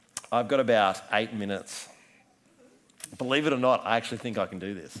I've got about 8 minutes. Believe it or not, I actually think I can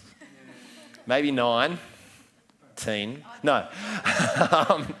do this. Maybe 9, 10. No.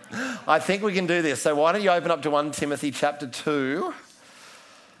 I think we can do this. So why don't you open up to 1 Timothy chapter 2.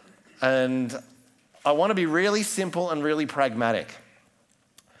 And I want to be really simple and really pragmatic.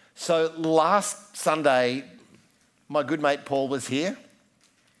 So last Sunday, my good mate Paul was here.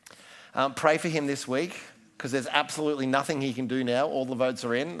 Pray for him this week, because there's absolutely nothing he can do now. All the votes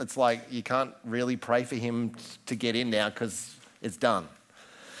are in. It's like you can't really pray for him to get in now because it's done.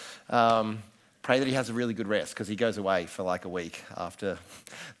 Pray that he has a really good rest, because he goes away for like a week after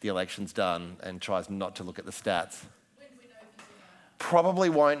the election's done and tries not to look at the stats. When do we know if he's in? Probably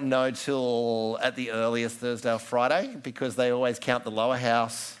won't know till at the earliest Thursday or Friday, because they always count the lower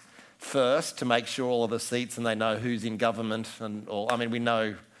house first to make sure all of the seats and they know who's in government and all. I mean, we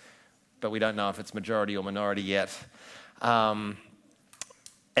know, but we don't know if it's majority or minority yet. And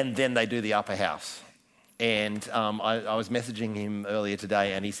then they do the upper house. And I was messaging him earlier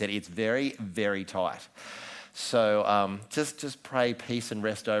today, and he said it's very, very tight. So just pray peace and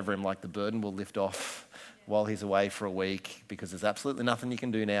rest over him, like the burden will lift off while he's away for a week, because there's absolutely nothing you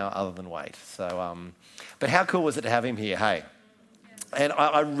can do now other than wait. So, but how cool was it to have him here, hey? And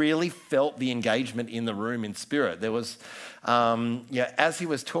I really felt the engagement in the room in spirit. There was, as he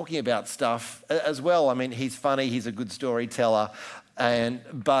was talking about stuff as well, I mean, he's funny, he's a good storyteller,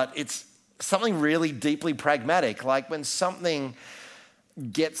 but it's something really deeply pragmatic. Like when something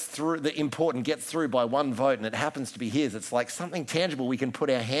gets through, the important gets through by one vote and it happens to be his, it's like something tangible we can put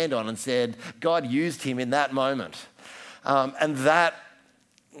our hand on and said, God used him in that moment. And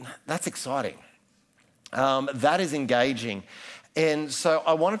that's exciting. That is engaging. And so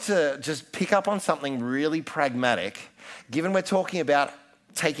I wanted to just pick up on something really pragmatic. Given we're talking about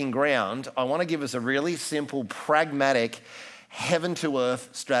taking ground, I want to give us a really simple, pragmatic, heaven to earth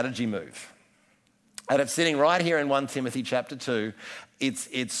strategy move. And it's sitting right here in 1 Timothy chapter 2.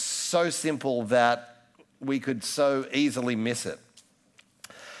 It's so simple that we could so easily miss it.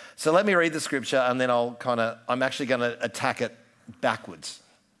 So let me read the scripture, and then I'm actually going to attack it backwards,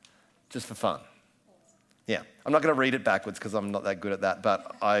 just for fun. Yeah, I'm not going to read it backwards because I'm not that good at that,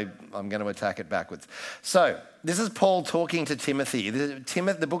 but I'm going to attack it backwards. So this is Paul talking to Timothy.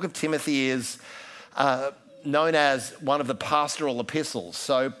 The book of Timothy is known as one of the pastoral epistles.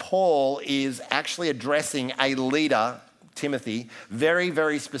 So Paul is actually addressing a leader, Timothy, very,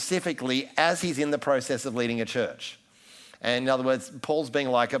 very specifically as he's in the process of leading a church. And in other words, Paul's being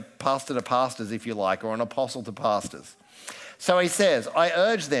like a pastor to pastors, if you like, or an apostle to pastors. So he says, I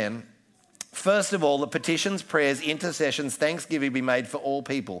urge then, first of all, that petitions, prayers, intercessions, thanksgiving be made for all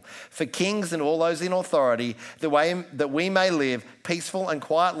people, for kings and all those in authority, that we may live peaceful and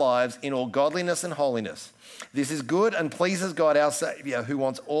quiet lives in all godliness and holiness. This is good and pleases God our Saviour, who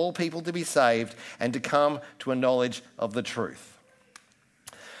wants all people to be saved and to come to a knowledge of the truth.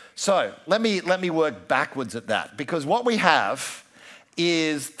 So let me work backwards at that, because what we have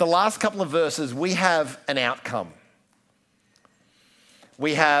is the last couple of verses, we have an outcome.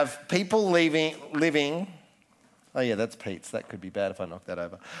 We have people living. Oh yeah, that's Pete's. That could be bad if I knock that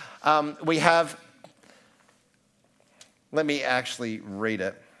over. Let me actually read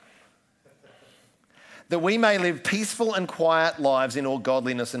it. That we may live peaceful and quiet lives in all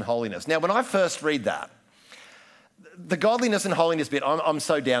godliness and holiness. Now, when I first read that, the godliness and holiness bit, I'm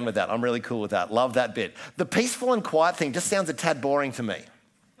so down with that. I'm really cool with that. Love that bit. The peaceful and quiet thing just sounds a tad boring to me.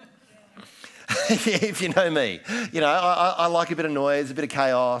 If you know me, I like a bit of noise, a bit of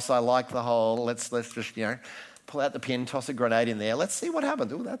chaos. I like the whole, let's just, pull out the pin, toss a grenade in there. Let's see what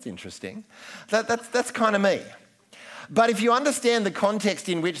happens. Oh, that's interesting. That's kind of me. But if you understand the context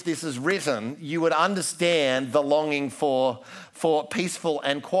in which this is written, you would understand the longing for peaceful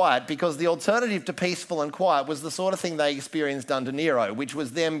and quiet, because the alternative to peaceful and quiet was the sort of thing they experienced under Nero, which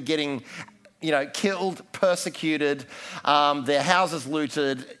was them getting killed, persecuted, their houses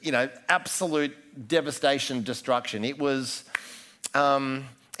looted, absolute devastation, destruction. It was,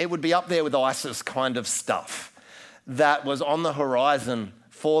 it would be up there with ISIS kind of stuff that was on the horizon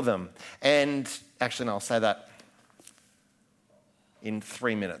for them. And actually, no, I'll say that in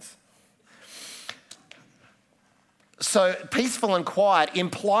 3 minutes. So peaceful and quiet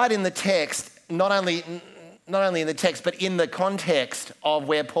implied in the text, not only in the text, but in the context of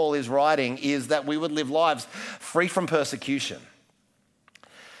where Paul is writing, is that we would live lives free from persecution.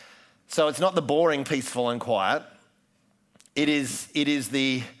 So it's not the boring, peaceful and quiet. It is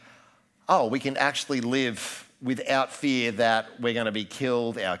we can actually live without fear that we're going to be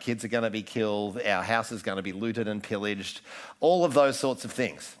killed, our kids are going to be killed, our house is going to be looted and pillaged, all of those sorts of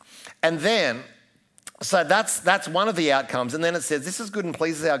things. And then So that's one of the outcomes. And then it says, this is good and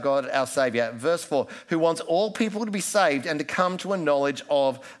pleases our God, our Saviour. Verse 4, who wants all people to be saved and to come to a knowledge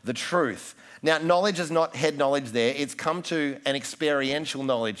of the truth. Now, knowledge is not head knowledge there. It's come to an experiential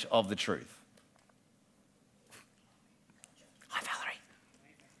knowledge of the truth. Hi, Valerie.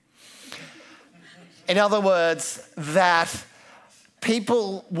 In other words, that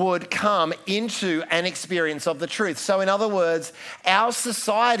people would come into an experience of the truth. So in other words, our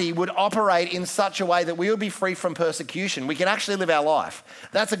society would operate in such a way that we would be free from persecution. We can actually live our life.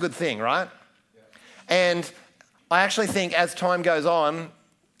 That's a good thing, right? Yeah. And I actually think as time goes on,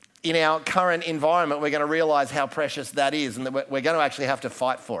 in our current environment, we're going to realise how precious that is, and that we're going to actually have to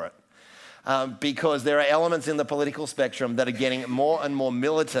fight for it. Because there are elements in the political spectrum that are getting more and more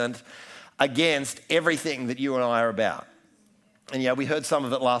militant against everything that you and I are about. And yeah, we heard some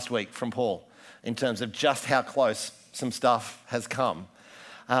of it last week from Paul in terms of just how close some stuff has come.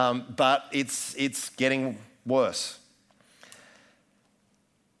 But it's getting worse.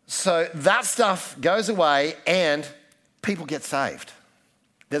 So that stuff goes away and people get saved.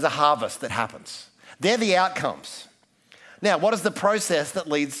 There's a harvest that happens. They're the outcomes. Now, what is the process that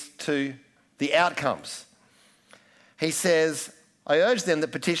leads to the outcomes? He says, I urge then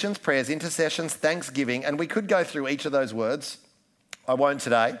that petitions, prayers, intercessions, thanksgiving, and we could go through each of those words. I won't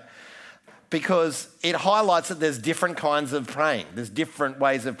today, because it highlights that there's different kinds of praying. There's different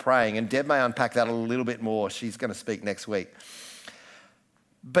ways of praying, and Deb may unpack that a little bit more. She's going to speak next week.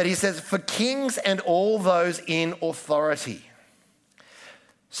 But he says, for kings and all those in authority.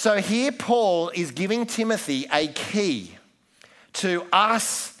 So here Paul is giving Timothy a key to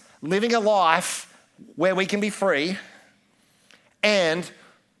us living a life where we can be free and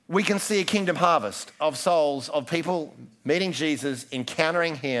we can see a kingdom harvest of souls, of people meeting Jesus,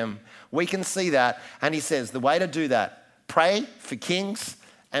 encountering him. We can see that. And he says the way to do that, pray for kings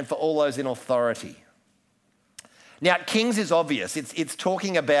and for all those in authority. Now, kings is obvious. It's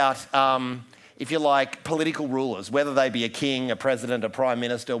talking about, if you like, political rulers, whether they be a king, a president, a prime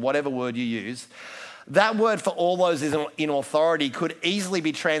minister, whatever word you use. That word for all those in authority could easily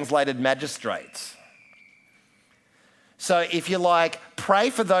be translated magistrates. So if you like,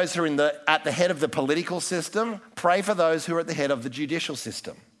 pray for those who are at the head of the political system, pray for those who are at the head of the judicial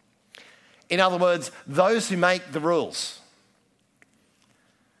system. In other words, those who make the rules.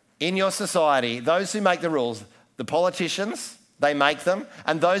 In your society, those who make the rules, the politicians, they make them,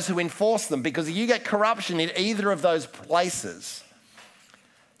 and those who enforce them, because if you get corruption in either of those places,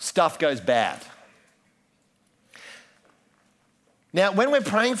 stuff goes bad. Now, when we're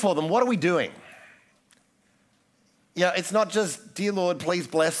praying for them, what are we doing? You know, it's not just, dear Lord, please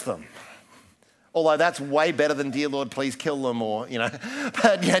bless them. Although that's way better than, dear Lord, please kill them, or, you know.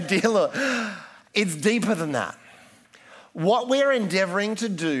 But yeah, dear Lord, it's deeper than that. What we're endeavouring to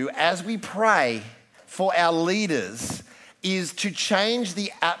do as we pray for our leaders is to change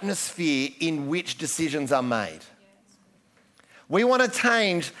the atmosphere in which decisions are made. We want to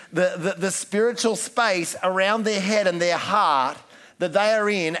change the spiritual space around their head and their heart that they are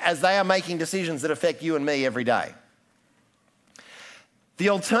in as they are making decisions that affect you and me every day. The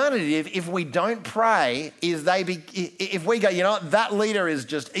alternative, if we don't pray, is if we go, you know what, that leader is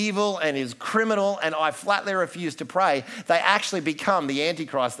just evil and is criminal and I flatly refuse to pray, they actually become the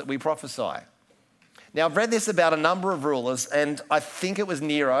Antichrist that we prophesy. Now, I've read this about a number of rulers, and I think it was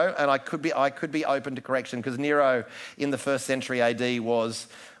Nero, and I could be open to correction, because Nero in the 1st century AD was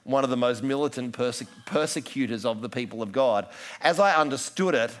one of the most militant persecutors of the people of God. As I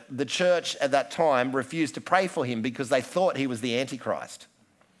understood it, the church at that time refused to pray for him because they thought he was the Antichrist.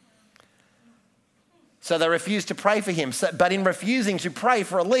 So they refused to pray for him. But in refusing to pray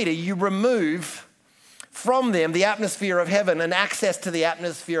for a leader, you remove from them the atmosphere of heaven and access to the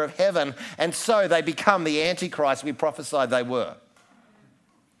atmosphere of heaven, and so they become the Antichrist we prophesied they were.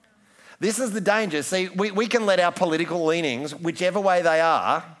 This is the danger. See, we can let our political leanings, whichever way they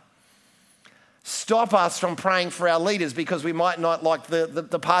are, stop us from praying for our leaders because we might not like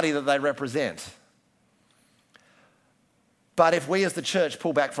the party that they represent. But if we as the church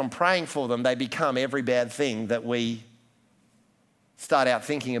pull back from praying for them, they become every bad thing that we start out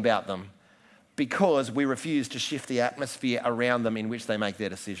thinking about them, because we refuse to shift the atmosphere around them in which they make their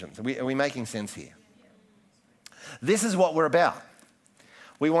decisions. Are we making sense here? This is what we're about.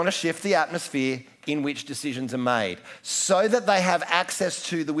 We want to shift the atmosphere in which decisions are made so that they have access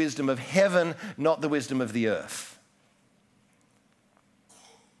to the wisdom of heaven, not the wisdom of the earth.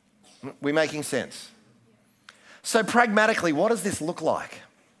 We're making sense. So pragmatically, what does this look like?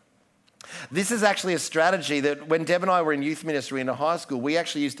 This is actually a strategy that when Deb and I were in youth ministry in a high school, we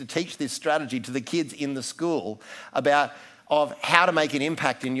actually used to teach this strategy to the kids in the school of how to make an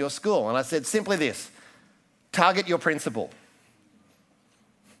impact in your school. And I said simply this: target your principle.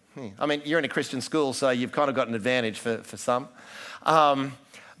 I mean, you're in a Christian school, so you've kind of got an advantage for some.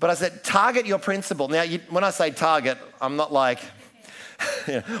 But I said, target your principle. Now, when I say target, I'm not like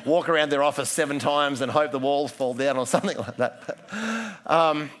walk around their office 7 times and hope the walls fall down or something like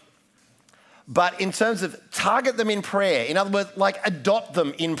that. But in terms of target them in prayer, in other words, like adopt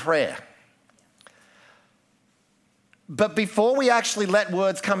them in prayer. But before we actually let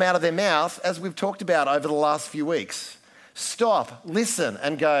words come out of their mouth, as we've talked about over the last few weeks, stop, listen,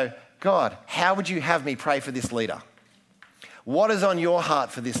 and go, God, how would you have me pray for this leader? What is on your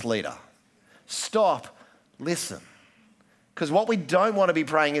heart for this leader? Stop, listen. Because what we don't want to be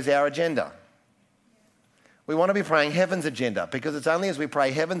praying is our agenda. We want to be praying heaven's agenda, because it's only as we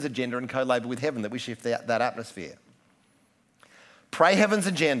pray heaven's agenda and co-labor with heaven that we shift that atmosphere. Pray heaven's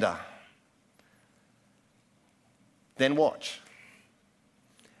agenda, then watch.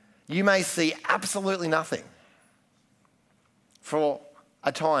 You may see absolutely nothing for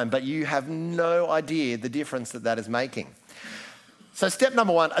a time, but you have no idea the difference that is making. So step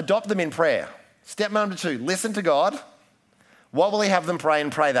number 1, adopt them in prayer. Step number 2, listen to God. What will he have them pray,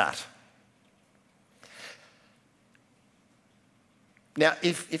 and pray that? Now,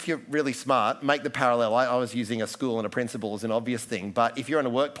 if you're really smart, make the parallel. I was using a school and a principal as an obvious thing, but if you're in a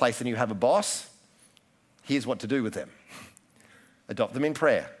workplace and you have a boss, here's what to do with them. Adopt them in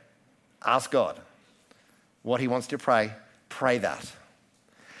prayer. Ask God what he wants to pray. Pray that.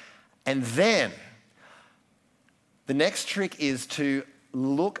 And then the next trick is to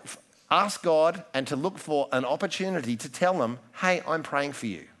ask God and to look for an opportunity to tell them, hey, I'm praying for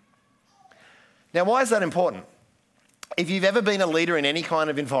you. Now, why is that important? If you've ever been a leader in any kind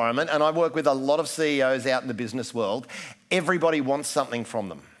of environment, and I work with a lot of CEOs out in the business world, everybody wants something from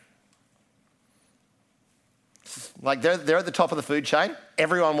them. Like they're at the top of the food chain,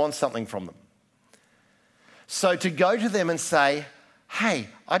 everyone wants something from them. So to go to them and say, hey,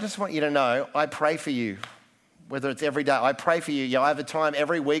 I just want you to know I pray for you, whether it's every day, I pray for you. I have a time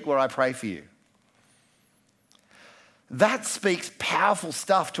every week where I pray for you. That speaks powerful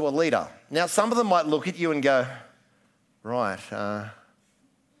stuff to a leader. Now, some of them might look at you and go, right,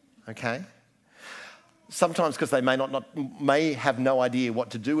 okay. Sometimes because they may have no idea what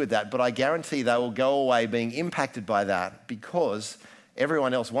to do with that, but I guarantee they will go away being impacted by that, because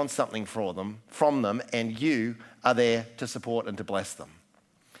everyone else wants something from them, and you are there to support and to bless them.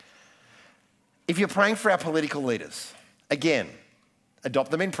 If you're praying for our political leaders, again,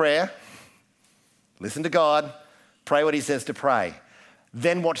 adopt them in prayer, listen to God, pray what he says to pray,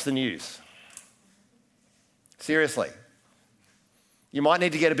 then watch the news. Seriously. You might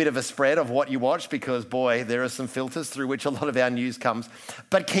need to get a bit of a spread of what you watch, because, boy, there are some filters through which a lot of our news comes.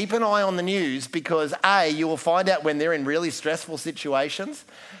 But keep an eye on the news, because, A, you will find out when they're in really stressful situations,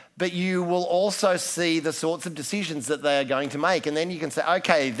 but you will also see the sorts of decisions that they are going to make. And then you can say,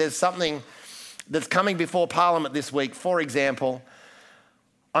 okay, there's something that's coming before Parliament this week. For example,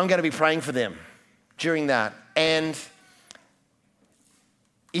 I'm going to be praying for them during that. And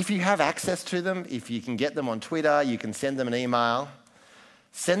if you have access to them, if you can get them on Twitter, you can send them an email.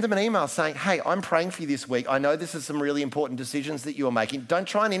 Send them an email saying, hey, I'm praying for you this week. I know this is some really important decisions that you are making. Don't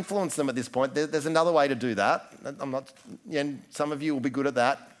try and influence them at this point. There's another way to do that. Some of you will be good at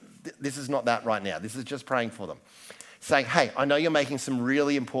that. This is not that right now. This is just praying for them. Saying, hey, I know you're making some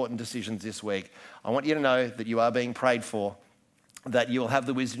really important decisions this week. I want you to know that you are being prayed for, that you will have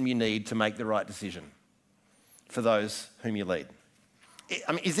the wisdom you need to make the right decision for those whom you lead.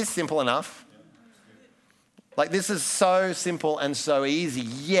 I mean, is this simple enough? Like, this is so simple and so easy,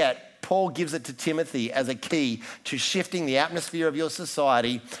 yet Paul gives it to Timothy as a key to shifting the atmosphere of your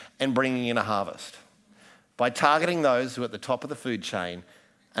society and bringing in a harvest by targeting those who are at the top of the food chain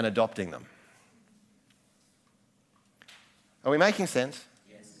and adopting them. Are we making sense?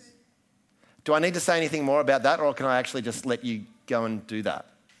 Yes. Do I need to say anything more about that, or can I actually just let you go and do that?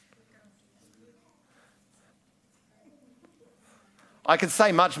 I could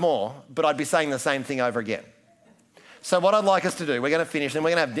say much more, but I'd be saying the same thing over again. So what I'd like us to do, we're going to finish, and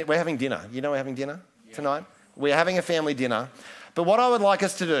we're having dinner. You know we're having dinner tonight? We're having a family dinner. But what I would like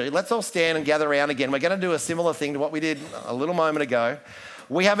us to do, let's all stand and gather around again. We're going to do a similar thing to what we did a little moment ago.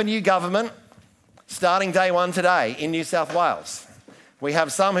 We have a new government starting day 1 today in New South Wales. We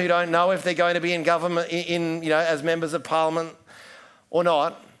have some who don't know if they're going to be in government, as members of Parliament or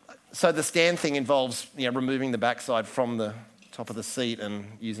not. So the stand thing involves, removing the backside from the top of the seat and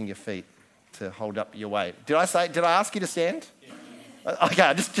using your feet to hold up your weight. Did I ask you to stand? Yeah.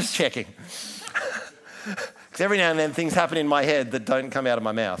 Okay, just checking. Because every now and then things happen in my head that don't come out of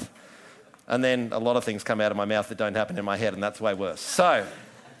my mouth. And then a lot of things come out of my mouth that don't happen in my head, and that's way worse. So,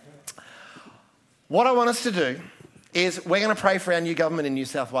 What I want us to do is we're going to pray for our new government in New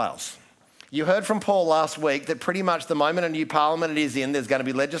South Wales. You heard from Paul last week that pretty much the moment a new parliament is in, there's going to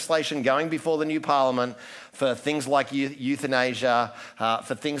be legislation going before the new parliament for things like euthanasia,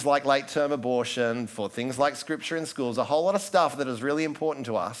 for things like late-term abortion, for things like scripture in schools, a whole lot of stuff that is really important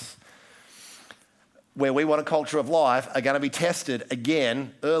to us, where we want a culture of life, are going to be tested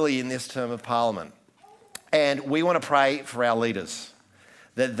again early in this term of parliament. And we want to pray for our leaders,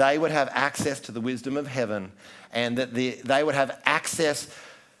 that they would have access to the wisdom of heaven and that they would have access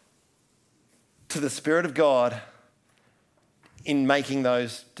to the Spirit of God in making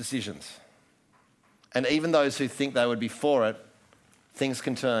those decisions. And even those who think they would be for it, things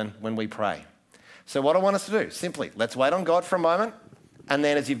can turn when we pray. So what I want us to do, simply, let's wait on God for a moment, and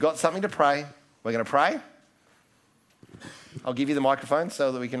then as you've got something to pray, we're going to pray. I'll give you the microphone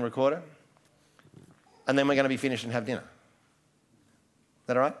so that we can record it. And then we're going to be finished and have dinner. Is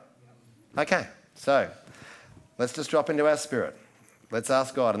that all right? Okay, so let's just drop into our spirit. Let's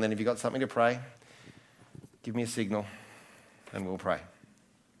ask God, and then if you've got something to pray, give me a signal and we'll pray.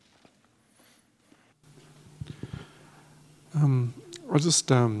 I just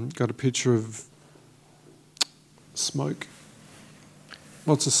got a picture of smoke.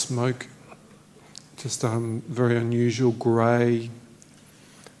 Lots of smoke. Just very unusual grey,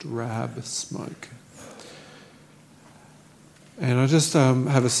 drab smoke. And I just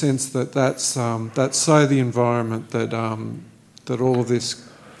have a sense that that's so the environment that all of this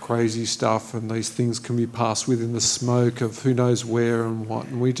crazy stuff and these things can be passed within the smoke of who knows where and what.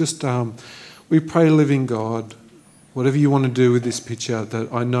 And we just we pray, living God, whatever you want to do with this picture,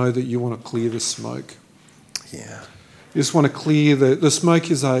 that I know that you want to clear the smoke. Yeah. You just want to clear the smoke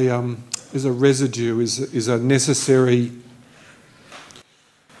is a residue, is a necessary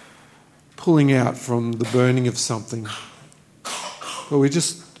pulling out from the burning of something. But we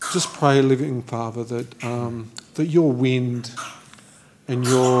just pray, living Father, that your wind and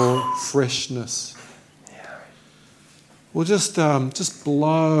your freshness will just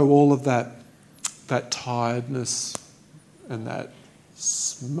blow all of that tiredness and that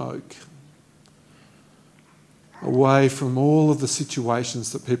smoke away from all of the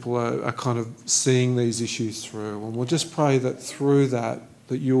situations that people are kind of seeing these issues through. And we'll just pray that through that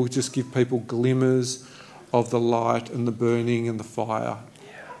you'll just give people glimmers of the light and the burning and the fire.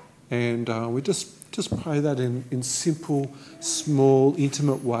 Yeah. And we just pray that in simple, small,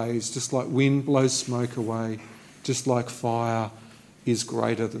 intimate ways, just like wind blows smoke away, just like fire is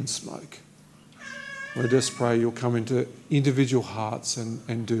greater than smoke. We just pray you'll come into individual hearts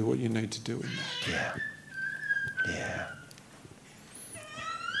and do what you need to do in that. Yeah. Yeah.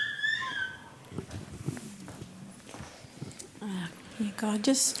 Yeah, God,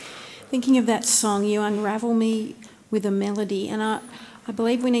 just thinking of that song, You Unravel Me with a Melody, and I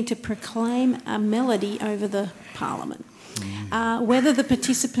believe we need to proclaim a melody over the Parliament. Whether the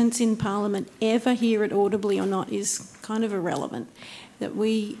participants in Parliament ever hear it audibly or not is kind of irrelevant. That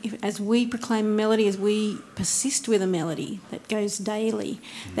as we proclaim a melody, as we persist with a melody that goes daily,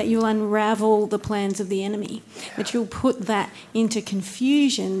 that you'll unravel the plans of the enemy, that you'll put that into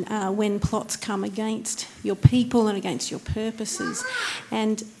confusion when plots come against your people and against your purposes,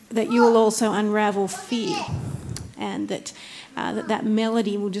 and that you will also unravel fear, and that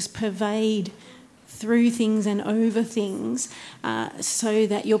melody will just pervade through things and over things so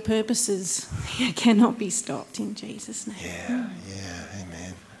that your purposes cannot be stopped in Jesus' name. Yeah,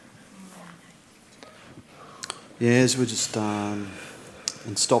 amen. Yeah, as we just and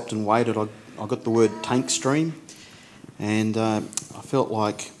stopped and waited, I got the word tank stream, and I felt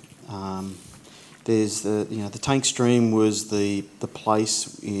like there's the tank stream was the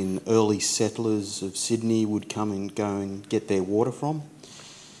place in early settlers of Sydney would come and go and get their water from.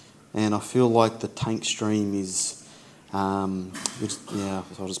 And I feel like the tank stream is, I'll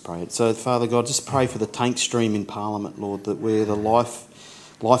just pray it. So, Father God, just pray for the tank stream in Parliament, Lord, that we're the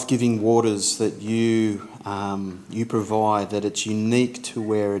life-giving waters that you provide, that it's unique to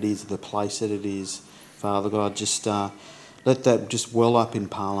where it is, the place that it is. Father God, just let that just well up in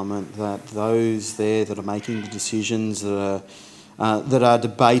Parliament, that those there that are making the decisions, that are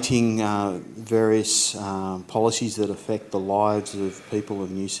debating various policies that affect the lives of people of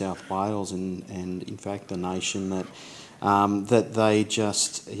New South Wales and in fact the nation, that they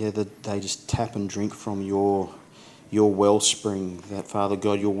just tap and drink from your wellspring. That Father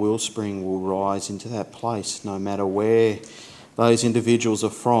God, your wellspring will rise into that place, no matter where those individuals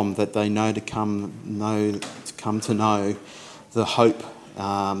are from. That they know to come to know the hope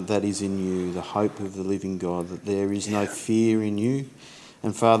that is in you, the hope of the living God, that there is no fear in you,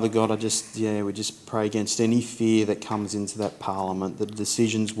 And Father God, we just pray against any fear that comes into that parliament, that the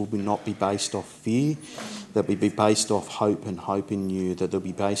decisions will not be based off fear, that will be based off hope and hope in you, that they'll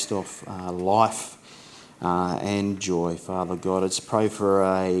be based off life and joy, Father God. I just pray for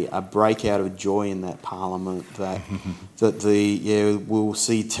a breakout of joy in that parliament, that we'll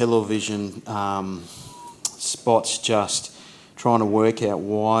see television spots just trying to work out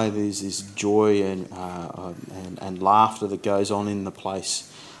why there's this joy and laughter that goes on in the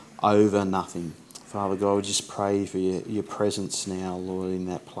place over nothing. Father God, we just pray for your presence now, Lord, in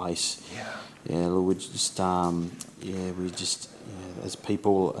that place. Yeah, Lord, we just as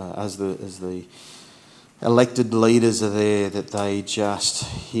people, as the elected leaders are there, that they just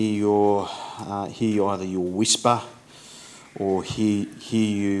hear either your whisper, or hear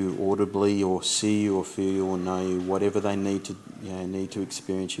you audibly, or see you, or feel you, or know you, whatever they need to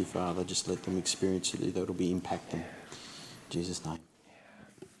experience you, Father. Just let them experience it. That'll be impacting. In Jesus' name.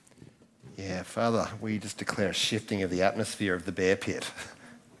 Yeah, Father, we just declare a shifting of the atmosphere of the Bear Pit,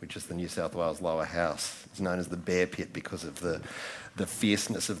 which is the New South Wales lower house. It's known as the Bear Pit because of the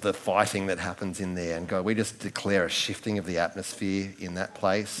fierceness of the fighting that happens in there. And God, we just declare a shifting of the atmosphere in that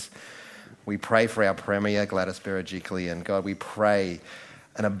place. We pray for our Premier, Gladys Berejiklian, and God, we pray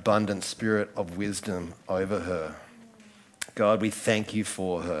an abundant spirit of wisdom over her. God, we thank you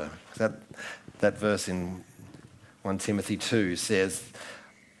for her. That verse in 1 Timothy 2 says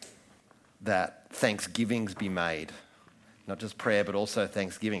that thanksgivings be made. Not just prayer, but also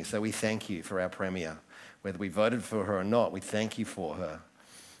thanksgiving. So we thank you for our Premier. Whether we voted for her or not, we thank you for her.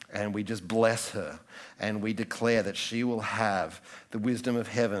 And we just bless her. And we declare that she will have the wisdom of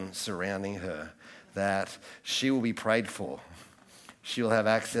heaven surrounding her, that she will be prayed for. She will have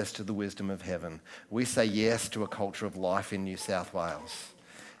access to the wisdom of heaven. We say yes to a culture of life in New South Wales.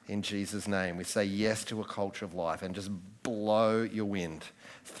 In Jesus' name, we say yes to a culture of life, and just blow your wind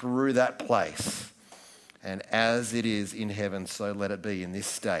through that place. And as it is in heaven, so let it be in this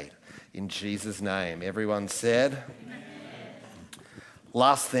state. In Jesus' name. Everyone said? Amen.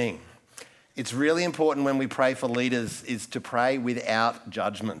 Last thing. It's really important when we pray for leaders is to pray without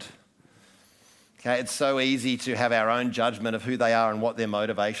judgment. Okay, it's so easy to have our own judgment of who they are and what their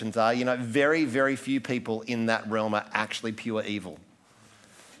motivations are. You know, very, very few people in that realm are actually pure evil.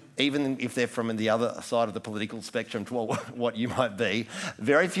 Even if they're from the other side of the political spectrum to what you might be,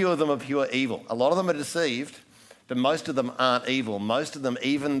 very few of them are pure evil. A lot of them are deceived, but most of them aren't evil. Most of them,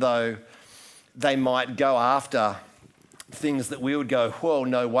 even though they might go after things that we would go, whoa,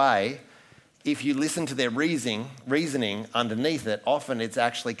 no way, if you listen to their reasoning underneath it, often it's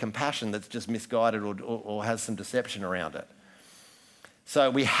actually compassion that's just misguided or has some deception around it. So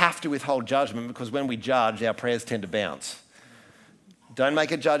we have to withhold judgment, because when we judge, our prayers tend to bounce. Don't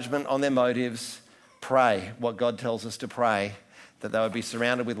make a judgment on their motives. Pray what God tells us to pray, that they would be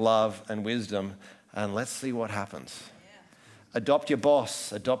surrounded with love and wisdom, and let's see what happens. Adopt your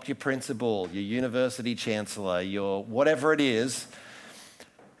boss, adopt your principal, your university chancellor, your whatever it is.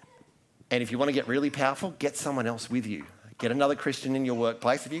 And if you want to get really powerful, get someone else with you. Get another Christian in your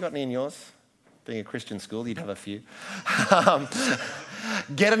workplace. Have you got any in yours? Being a Christian school, you'd have a few.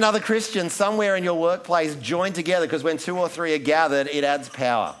 Get another Christian somewhere in your workplace, join together, because when 2 or 3 are gathered, it adds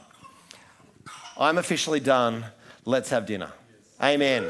power. I'm officially done. Let's have dinner. Amen.